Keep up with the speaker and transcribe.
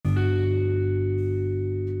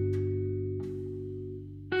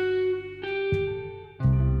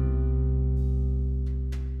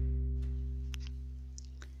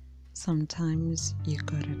Sometimes you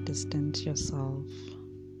gotta distance yourself.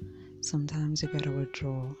 Sometimes you gotta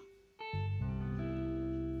withdraw.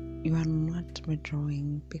 You are not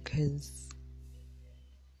withdrawing because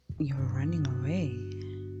you're running away,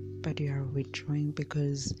 but you are withdrawing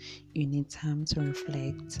because you need time to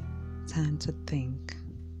reflect, time to think,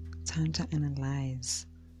 time to analyze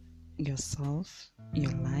yourself,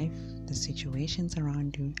 your life, the situations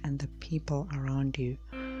around you, and the people around you.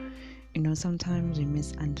 Sometimes we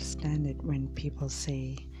misunderstand it when people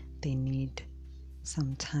say they need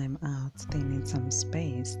some time out, they need some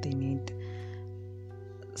space, they need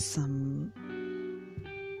some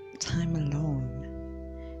time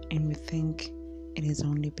alone. And we think it is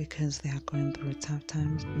only because they are going through tough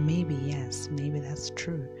times. Maybe yes, maybe that's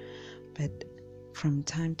true. But from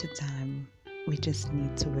time to time, we just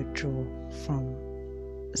need to withdraw from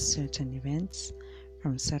certain events,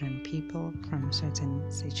 from certain people, from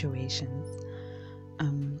certain situations.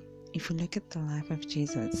 If you look at the life of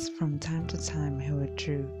Jesus, from time to time he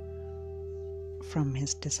withdrew from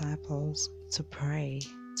his disciples to pray,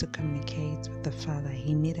 to communicate with the Father.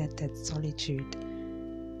 He needed that solitude.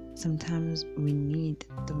 Sometimes we need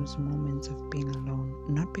those moments of being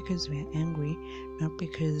alone, not because we are angry, not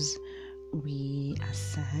because we are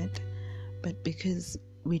sad, but because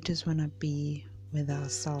we just want to be with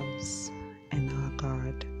ourselves and our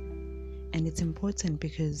God. And it's important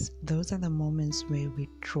because those are the moments where we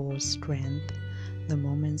draw strength, the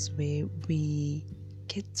moments where we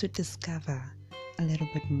get to discover a little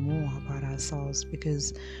bit more about ourselves,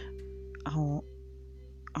 because our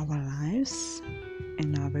lives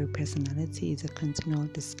and our very personality is a continual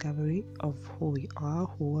discovery of who we are,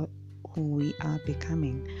 who we are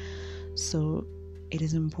becoming. So it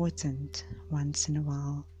is important once in a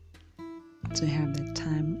while to have that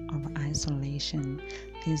time of isolation.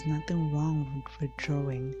 There's nothing wrong with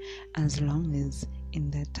withdrawing, as long as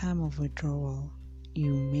in that time of withdrawal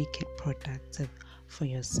you make it productive for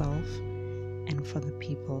yourself and for the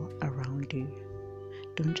people around you.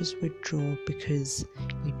 Don't just withdraw because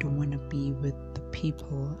you don't want to be with the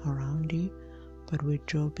people around you, but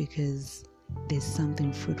withdraw because there's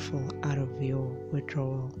something fruitful out of your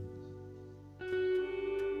withdrawal.